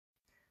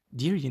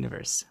Dear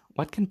Universe,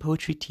 what can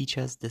poetry teach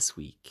us this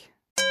week?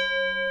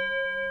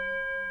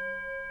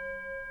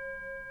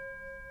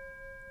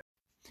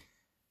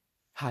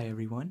 Hi,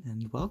 everyone,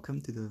 and welcome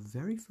to the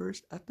very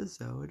first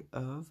episode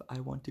of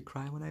I Want to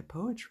Cry When I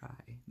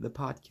Poetry, the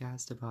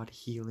podcast about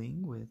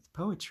healing with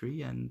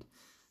poetry and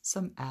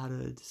some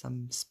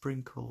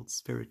sprinkled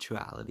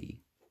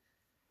spirituality.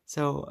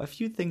 So, a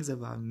few things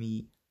about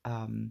me.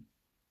 I'm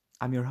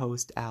your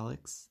host,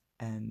 Alex,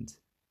 and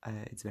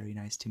it's very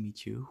nice to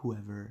meet you.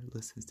 Whoever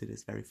listens to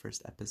this very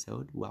first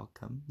episode,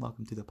 welcome.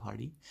 Welcome to the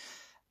party.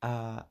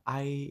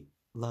 I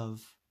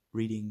love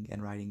reading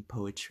and writing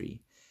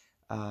poetry.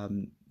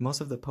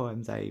 Most of the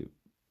poems I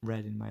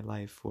read in my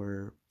life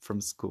were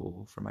from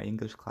school, from my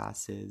English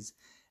classes,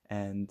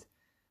 and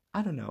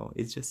I don't know,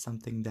 it's just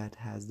something that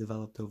has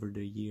developed over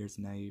the years,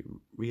 and I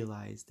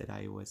realized that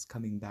I was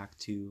coming back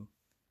to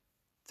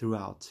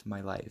throughout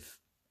my life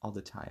all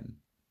the time.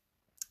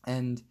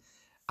 And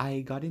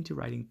I got into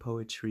writing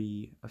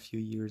poetry a few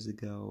years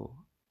ago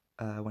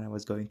when I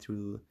was going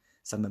through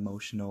some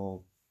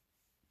emotional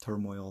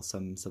turmoil,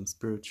 some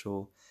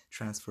spiritual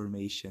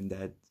transformation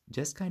that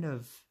just kind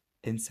of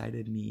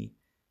incited me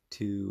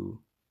to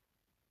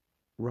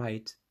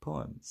write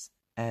poems.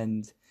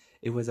 And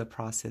it was a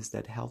process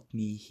that helped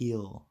me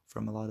heal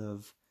from a lot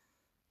of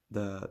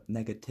the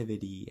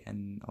negativity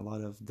and a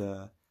lot of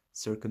the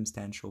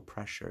circumstantial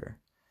pressure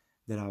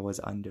that I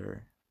was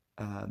under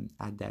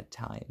at that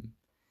time.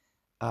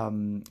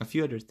 A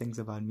few other things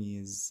about me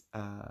is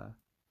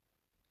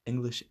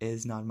English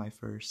is not my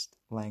first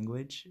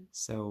language,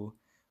 so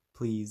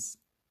please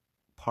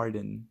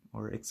pardon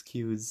or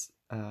excuse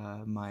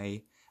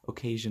my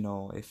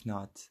occasional, if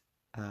not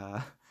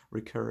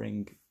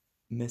recurring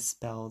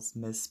misspells,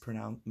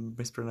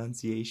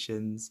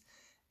 mispronunciations,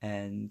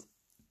 and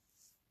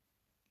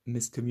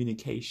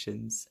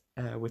miscommunications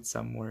with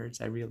some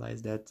words. I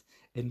realize that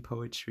in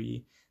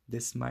poetry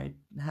this might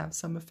have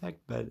some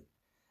effect, but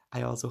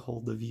I also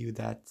hold the view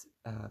that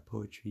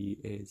poetry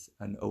is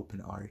an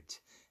open art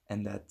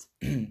and that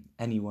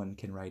anyone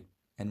can write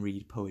and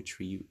read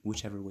poetry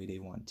whichever way they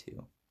want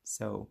to.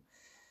 So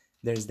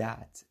there's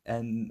that.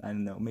 And I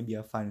don't know, maybe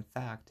a fun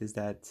fact is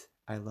that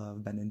I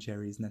love Ben and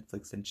Jerry's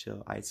Netflix and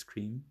chill ice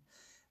cream.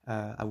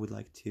 I would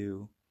like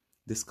to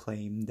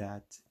disclaim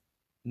that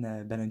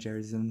Ben and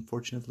Jerry's is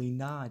unfortunately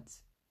not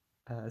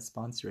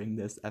sponsoring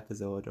this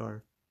episode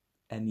or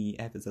any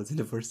episodes in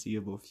the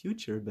foreseeable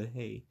future, but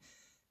hey,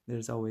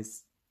 there's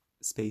always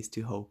space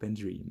to hope and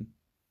dream.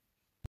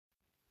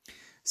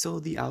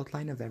 So the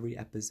outline of every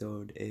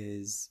episode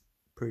is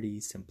pretty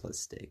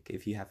simplistic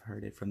if you have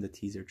heard it from the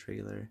teaser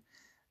trailer.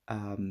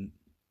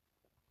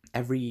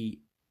 Every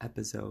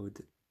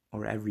episode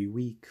or every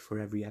week for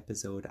every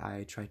episode,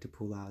 I try to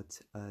pull out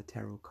a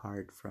tarot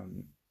card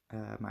from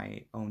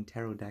my own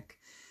tarot deck,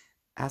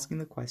 asking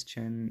the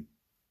question,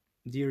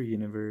 Dear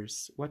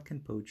Universe, what can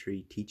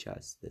poetry teach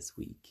us this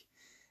week?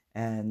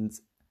 And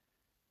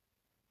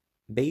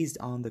based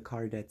on the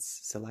card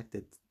that's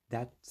selected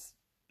that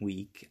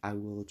week, I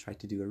will try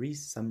to do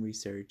some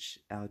research.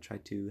 I'll try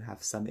to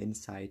have some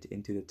insight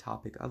into the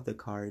topic of the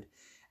card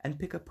and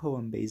pick a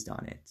poem based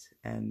on it.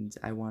 And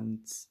I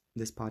want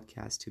this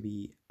podcast to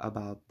be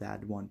about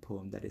that one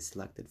poem that is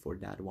selected for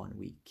that one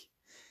week.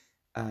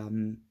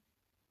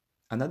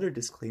 Another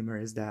disclaimer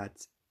is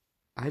that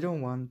I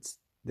don't want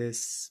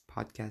this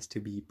podcast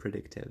to be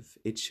predictive.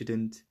 It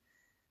shouldn't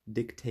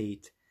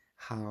dictate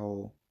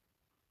how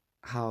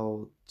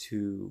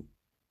to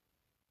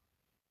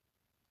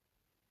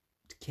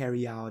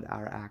carry out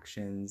our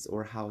actions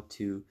or how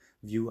to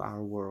view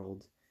our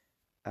world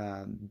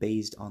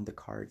based on the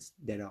cards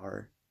that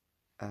are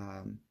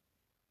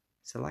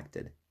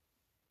selected.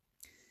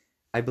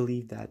 I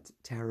believe that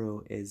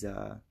tarot is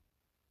a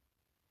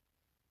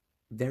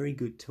very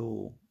good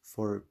tool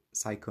for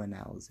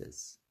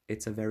psychoanalysis.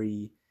 It's a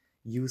very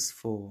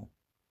useful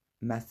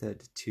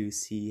method to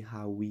see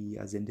how we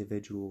as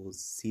individuals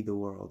see the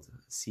world,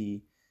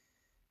 see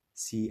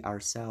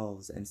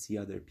ourselves and see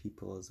other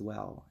people as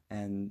well.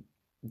 And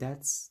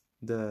that's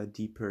the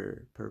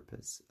deeper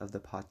purpose of the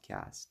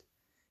podcast,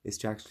 is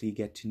to actually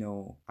get to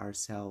know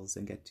ourselves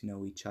and get to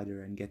know each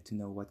other and get to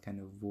know what kind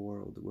of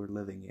world we're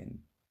living in.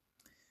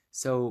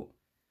 So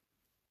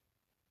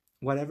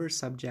whatever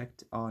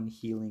subject on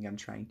healing I'm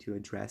trying to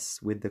address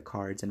with the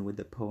cards and with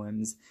the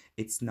poems,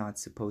 it's not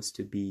supposed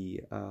to be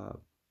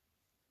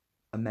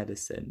a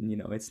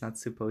medicine. It's not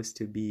supposed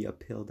to be a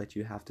pill that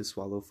you have to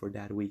swallow for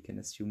that week and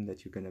assume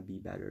that you're going to be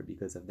better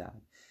because of that.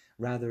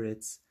 Rather,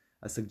 it's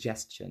a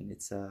suggestion,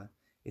 it's a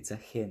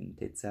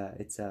hint, it's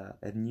a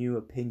new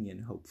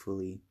opinion,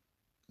 hopefully,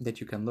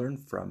 that you can learn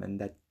from and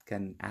that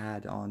can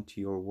add on to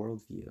your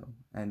worldview.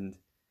 And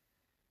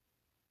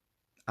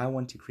I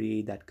want to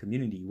create that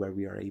community where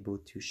we are able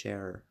to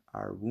share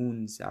our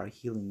wounds, our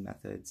healing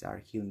methods, our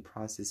healing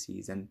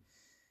processes, and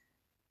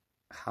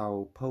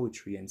how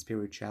poetry and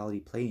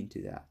spirituality play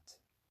into that.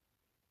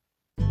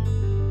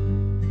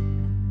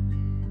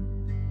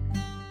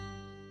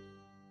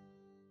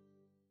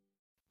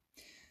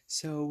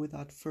 So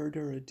without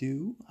further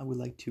ado, I would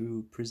like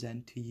to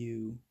present to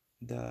you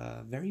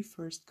the very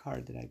first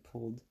card that I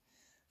pulled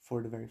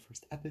for the very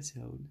first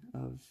episode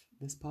of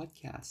this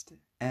podcast,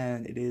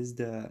 and it is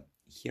the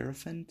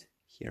Hierophant.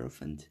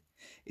 Hierophant.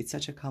 It's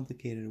such a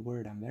complicated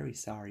word. I'm very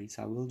sorry,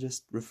 so I will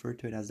just refer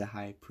to it as the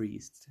High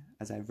Priest.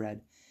 As I've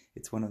read,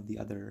 it's one of the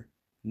other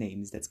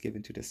names that's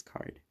given to this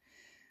card.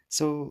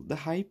 So the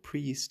High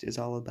Priest is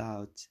all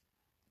about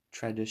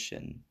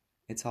tradition.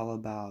 It's all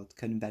about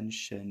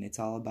convention. It's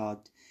all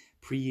about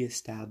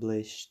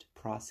pre-established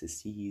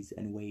processes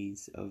and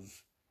ways of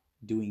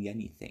doing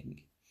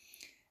anything.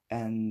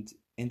 And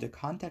in the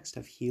context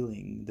of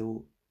healing,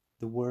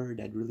 the word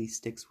that really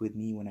sticks with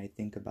me when I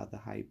think about the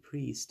high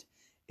priest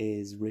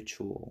is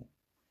ritual.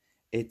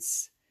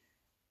 It's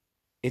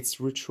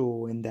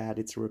ritual in that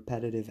it's a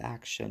repetitive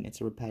action,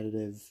 it's a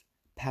repetitive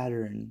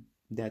pattern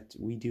that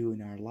we do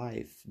in our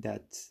life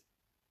that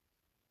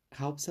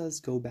helps us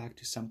go back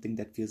to something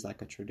that feels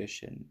like a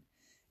tradition.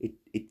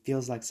 It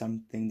feels like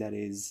something that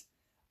is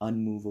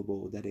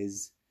unmovable, that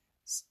is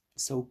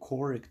so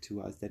choric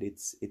to us that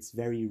it's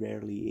very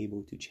rarely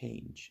able to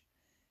change.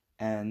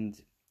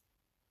 And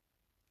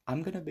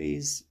I'm gonna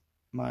base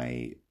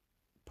my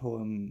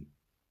poem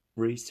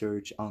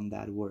research on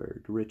that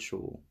word,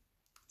 ritual.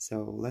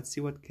 So let's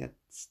see what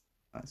gets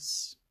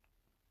us.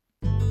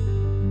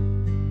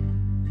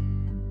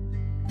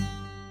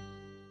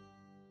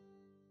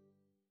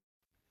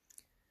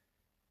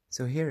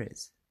 So here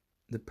is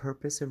The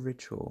Purpose of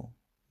Ritual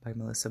by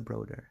Melissa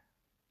Broder.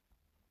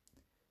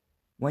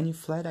 When you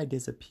fled, I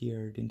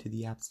disappeared into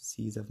the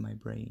abscesses of my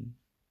brain.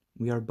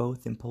 We are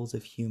both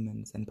impulsive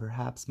humans, and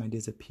perhaps my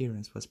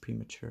disappearance was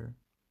premature.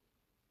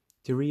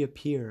 To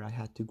reappear, I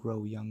had to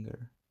grow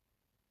younger.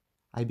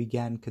 I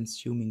began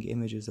consuming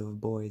images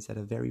of boys at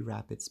a very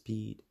rapid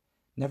speed,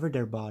 never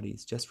their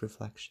bodies, just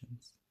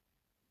reflections.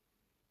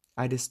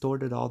 I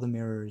distorted all the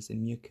mirrors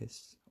in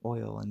mucus,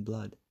 oil, and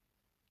blood.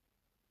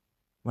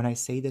 When I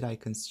say that I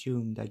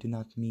consumed, I do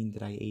not mean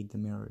that I ate the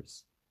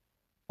mirrors,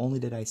 only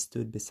that I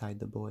stood beside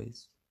the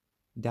boys,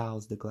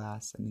 doused the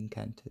glass, and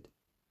incanted.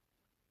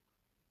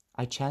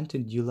 I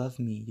chanted, you love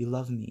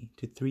me,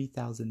 to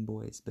 3,000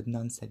 boys, but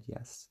none said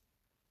yes.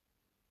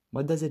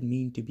 What does it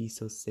mean to be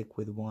so sick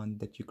with one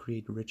that you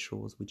create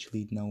rituals which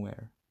lead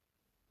nowhere?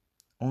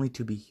 Only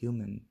to be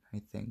human,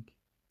 I think,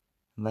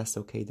 less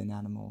okay than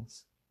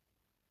animals.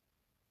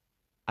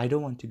 I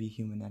don't want to be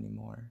human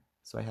anymore,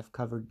 so I have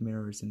covered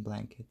mirrors in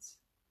blankets.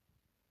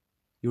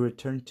 You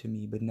returned to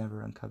me, but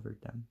never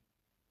uncovered them.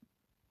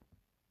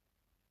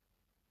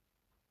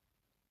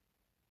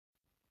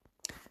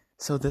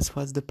 So this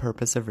was The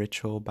Purpose of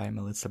Ritual by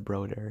Melissa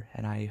Broder,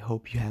 and I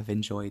hope you have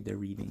enjoyed the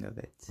reading of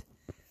it.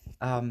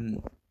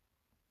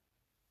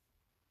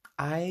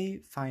 I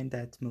find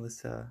that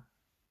Melissa,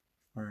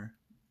 or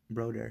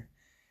Broder,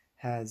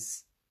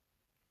 has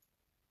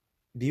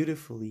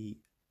beautifully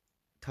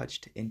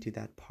touched into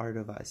that part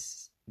of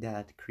us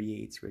that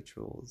creates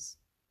rituals.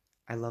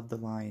 I love the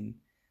line,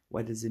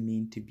 what does it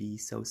mean to be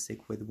so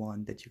sick with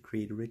one that you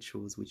create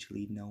rituals which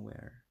lead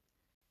nowhere?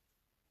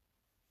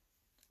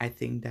 I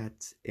think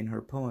that in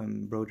her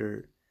poem,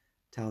 Broder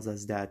tells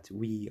us that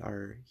we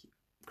are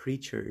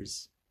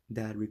creatures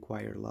that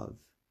require love.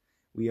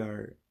 We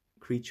are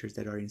creatures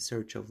that are in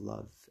search of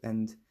love.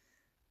 And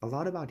a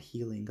lot about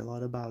healing, a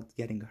lot about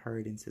getting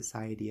heard in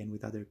society and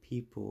with other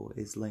people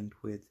is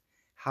linked with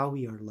how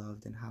we are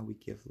loved and how we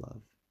give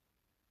love.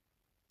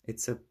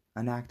 It's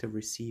an act of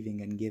receiving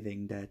and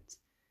giving that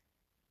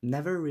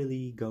never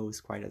really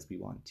goes quite as we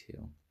want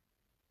to.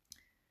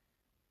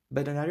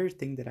 But another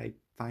thing that I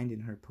find in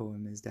her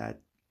poem is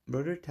that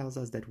Broder tells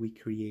us that we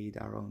create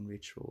our own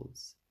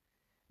rituals.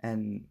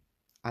 And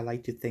I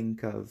like to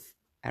think of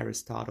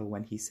Aristotle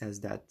when he says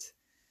that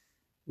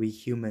we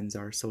humans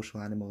are social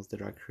animals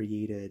that are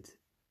created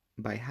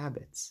by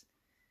habits.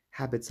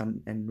 Habits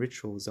and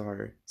rituals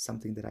are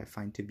something that I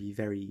find to be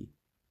very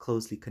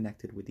closely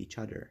connected with each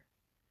other.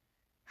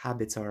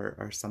 Habits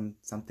are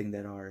something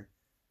that are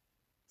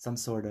some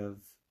sort of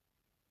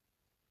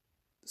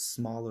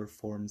smaller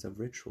forms of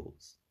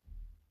rituals.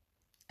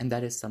 And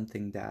that is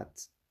something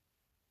that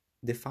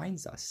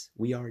defines us.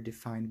 We are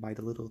defined by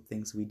the little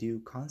things we do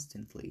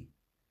constantly.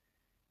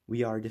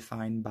 We are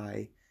defined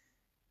by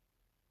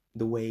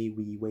the way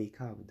we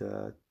wake up,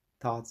 the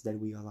thoughts that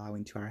we allow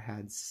into our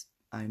heads,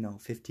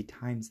 50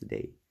 times a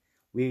day.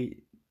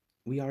 We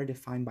are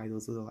defined by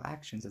those little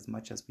actions as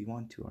much as we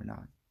want to or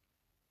not.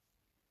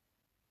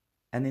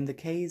 And in the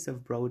case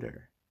of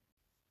Broder,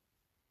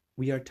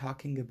 we are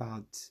talking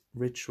about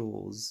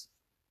rituals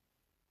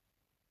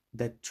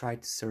that try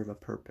to serve a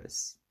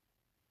purpose.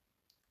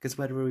 Because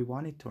whether we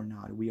want it or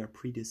not, we are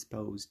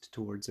predisposed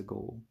towards a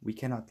goal. We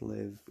cannot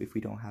live if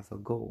we don't have a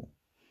goal.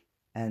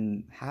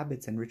 And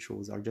habits and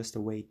rituals are just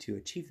a way to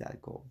achieve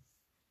that goal.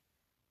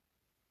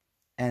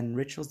 And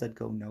rituals that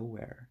go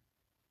nowhere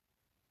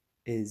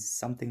is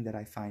something that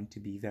I find to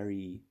be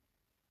very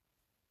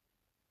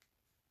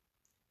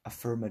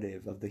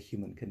affirmative of the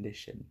human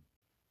condition.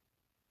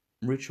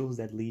 Rituals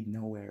that lead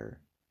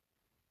nowhere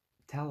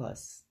tell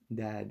us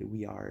that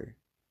we are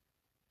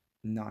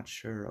not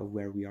sure of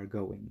where we are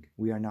going.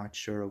 We are not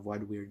sure of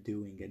what we're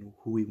doing and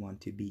who we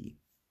want to be.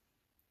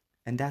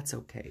 And that's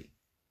okay.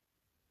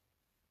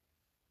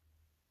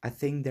 I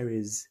think there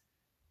is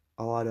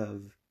a lot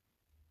of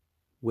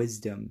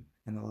wisdom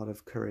and a lot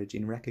of courage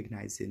in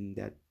recognizing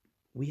that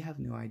we have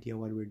no idea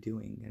what we're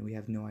doing and we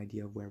have no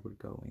idea of where we're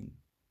going.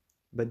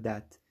 But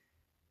that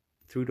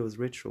through those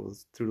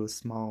rituals, through those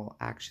small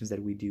actions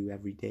that we do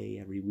every day,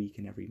 every week,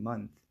 and every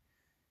month,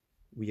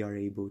 we are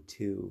able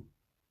to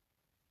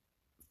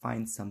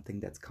find something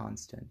that's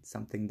constant,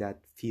 something that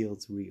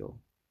feels real.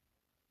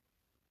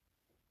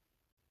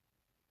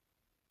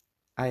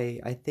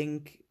 I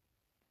think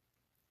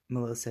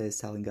Melissa is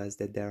telling us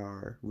that there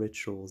are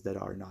rituals that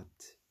are not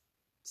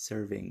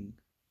serving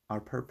our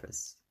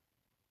purpose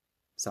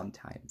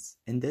sometimes.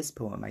 In this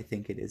poem, I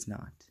think it is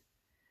not.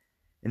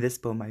 In this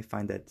poem, I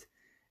find that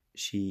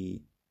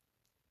she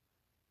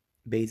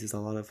bases a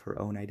lot of her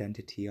own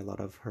identity, a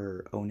lot of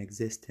her own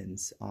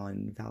existence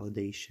on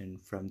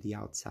validation from the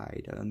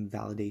outside, on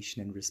validation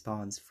and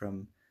response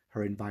from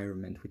her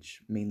environment,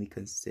 which mainly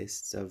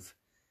consists of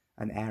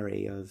an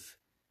array of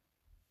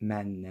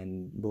men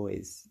and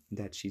boys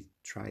that she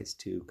tries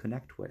to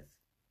connect with.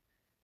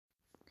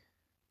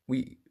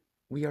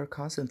 We are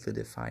constantly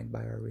defined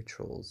by our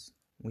rituals.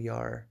 We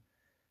are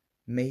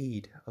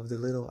made of the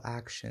little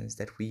actions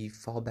that we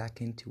fall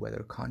back into,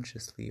 whether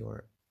consciously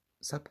or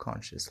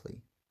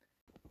subconsciously.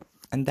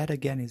 And that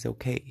again is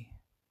okay.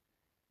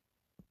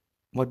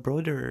 What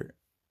Broder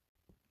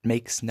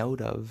makes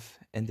note of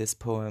in this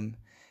poem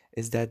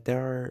is that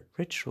there are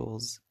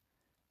rituals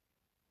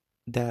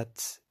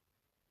that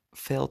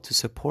fail to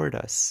support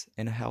us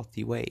in a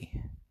healthy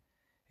way.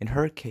 In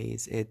her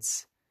case,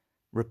 it's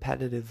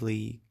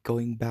repetitively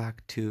going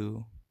back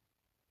to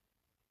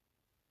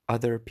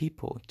other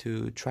people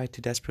to try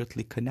to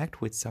desperately connect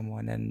with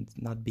someone and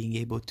not being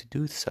able to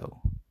do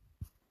so.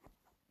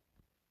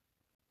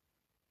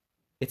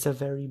 It's a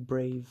very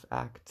brave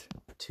act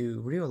to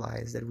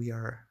realize that we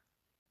are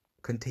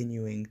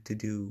continuing to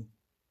do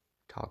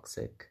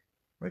toxic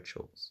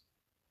rituals.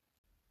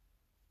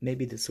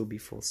 Maybe this will be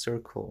full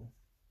circle,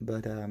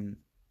 but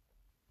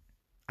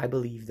I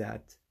believe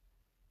that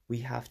we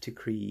have to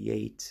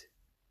create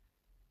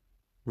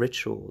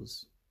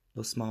rituals,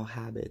 those small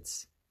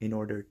habits, in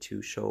order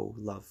to show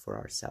love for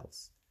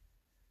ourselves.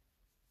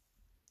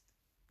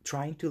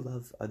 Trying to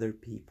love other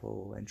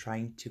people and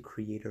trying to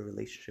create a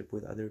relationship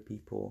with other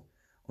people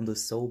on the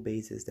sole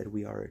basis that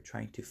we are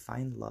trying to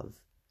find love,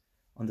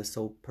 on the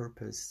sole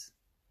purpose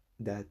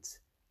that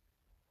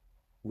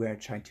we're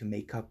trying to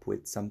make up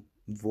with some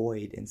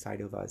void inside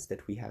of us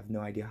that we have no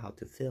idea how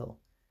to fill,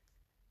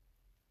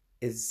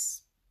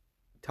 is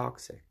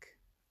toxic.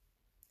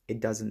 It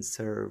doesn't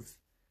serve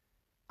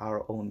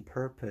our own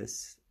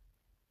purpose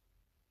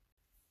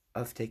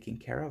of taking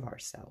care of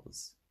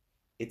ourselves.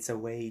 It's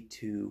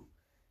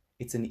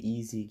an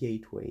easy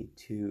gateway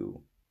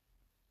to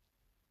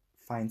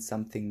find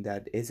something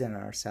that isn't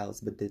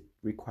ourselves, but that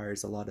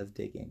requires a lot of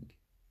digging.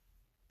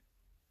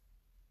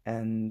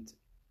 And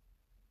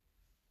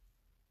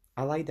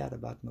I like that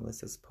about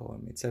Melissa's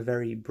poem. It's a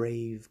very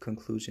brave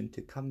conclusion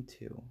to come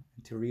to,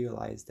 and to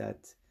realize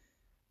that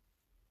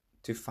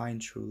to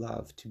find true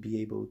love, to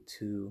be able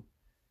to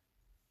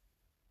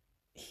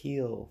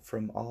heal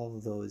from all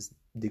of those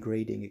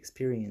degrading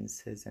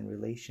experiences and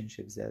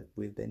relationships that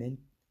we've been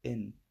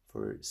in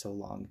for so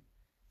long,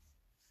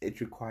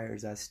 it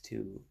requires us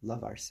to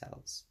love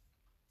ourselves.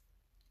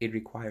 It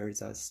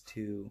requires us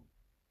to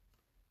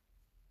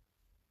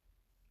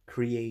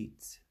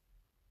create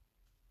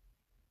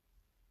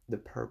the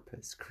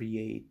purpose,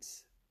 create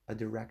a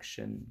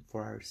direction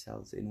for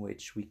ourselves in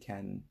which we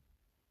can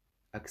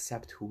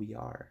accept who we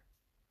are.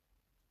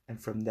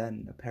 And from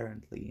then,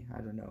 apparently,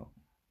 I don't know,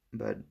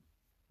 but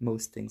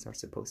most things are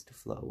supposed to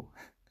flow.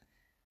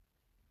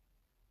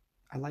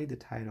 I like the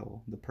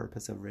title, The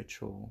Purpose of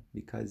Ritual,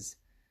 because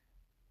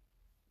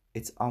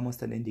it's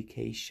almost an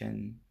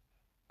indication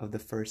of the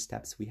first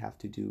steps we have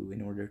to do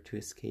in order to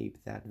escape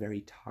that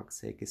very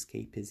toxic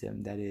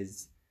escapism that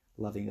is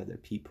loving other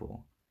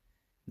people.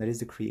 That is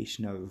the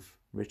creation of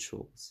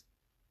rituals,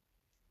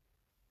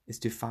 is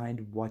to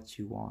find what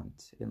you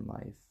want in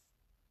life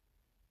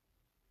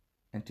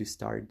and to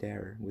start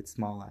there with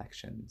small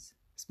actions,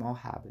 small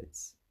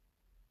habits.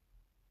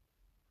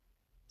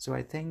 So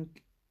I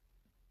think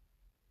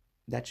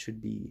that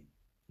should be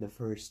the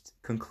first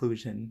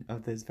conclusion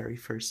of this very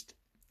first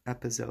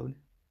episode.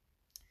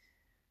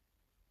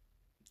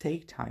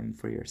 Take time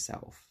for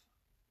yourself.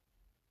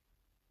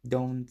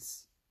 Don't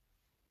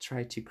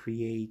try to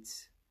create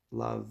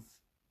love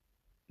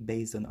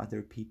based on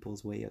other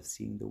people's way of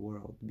seeing the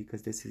world,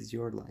 because this is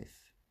your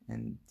life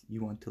and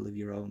you want to live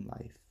your own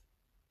life,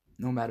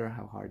 no matter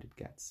how hard it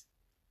gets.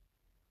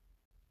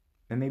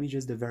 And maybe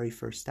just the very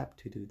first step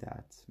to do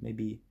that,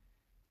 maybe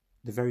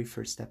the very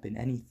first step in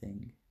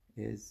anything,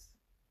 is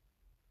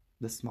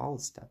the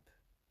smallest step.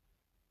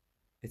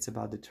 It's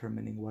about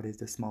determining what is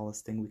the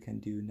smallest thing we can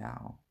do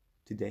now,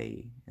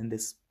 today, in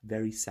this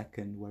very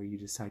second where you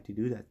decide to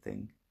do that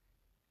thing.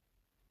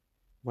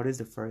 What is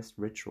the first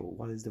ritual?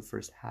 What is the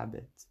first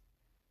habit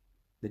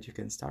that you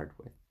can start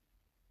with?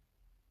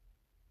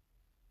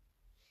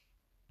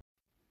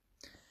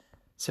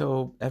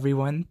 So,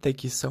 everyone,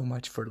 thank you so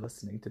much for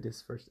listening to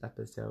this first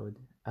episode.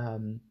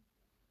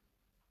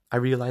 I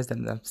realize that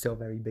I'm still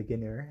very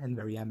beginner and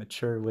very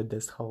amateur with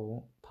this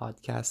whole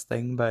podcast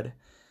thing, but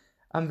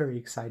I'm very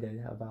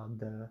excited about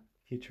the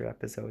future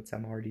episodes.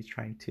 I'm already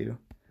trying to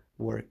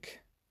work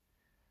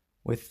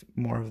with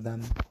more of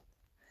them.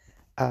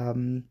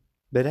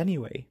 But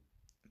anyway,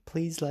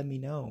 please let me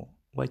know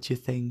what you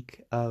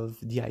think of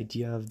the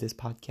idea of this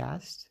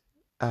podcast,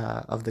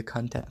 of the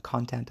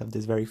content of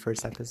this very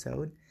first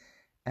episode,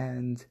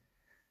 and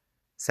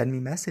send me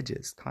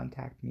messages,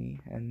 contact me.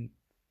 And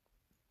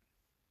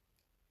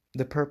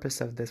the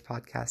purpose of this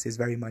podcast is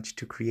very much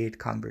to create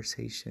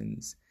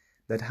conversations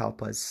that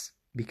help us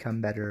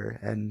become better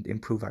and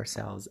improve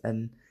ourselves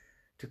and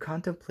to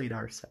contemplate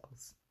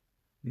ourselves,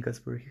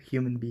 because we're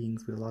human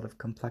beings with a lot of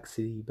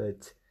complexity,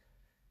 but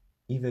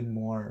even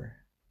more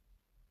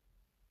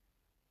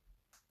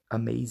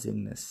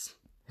amazingness,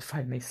 if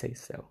I may say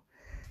so.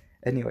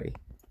 Anyway,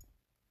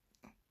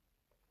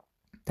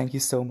 thank you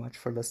so much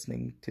for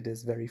listening to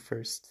this very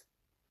first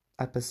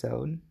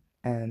episode,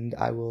 and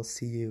I will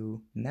see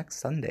you next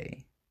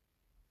Sunday.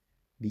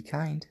 Be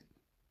kind.